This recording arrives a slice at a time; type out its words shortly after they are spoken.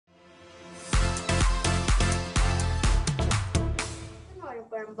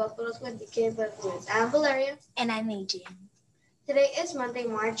from Buffaloes with DK Buffaloes. I'm Valeria. And I'm Adrian. Today is Monday,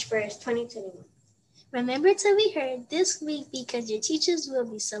 March 1st, 2021. Remember to be heard this week because your teachers will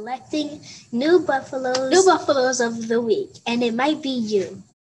be selecting new Buffaloes of the week, and it might be you.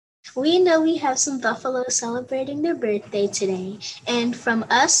 We know we have some Buffaloes celebrating their birthday today, and from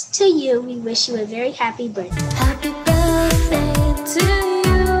us to you, we wish you a very happy birthday. Happy birthday to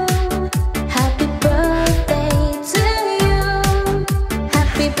you. Happy birthday to you.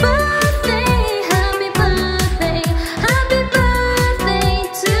 Happy birthday, happy birthday, happy birthday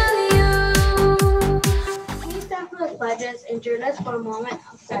to you. Please stand for the pledges and join us for a moment of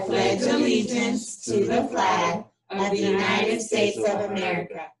I silence. pledge allegiance to the flag of the United States of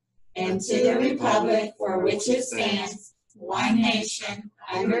America and to the republic for which it stands, one nation,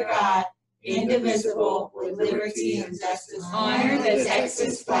 under God, indivisible, with liberty and justice. Honor the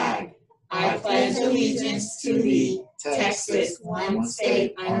Texas flag. I pledge allegiance to thee, Texas, one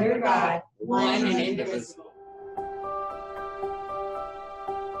state under God, one and indivisible.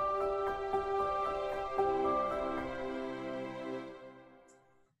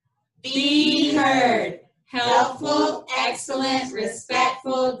 Be heard. Helpful, excellent,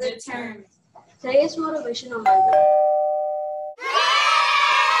 respectful, determined. Today is Motivational Monday.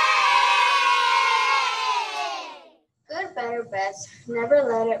 Good, better, best. Never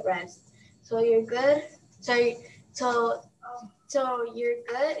let it rest. So you're good. So your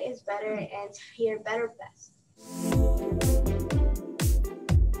good is better, and your better best.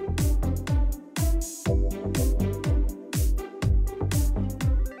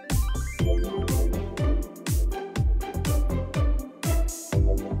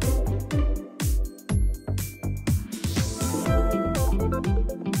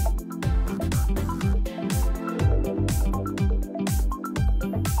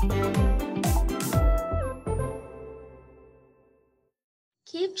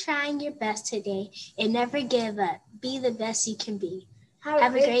 Keep trying your best today and never give up. Be the best you can be.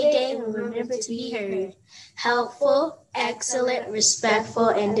 Have a great day and remember to be heard. Helpful, excellent, respectful,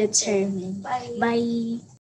 and determined. Bye. Bye.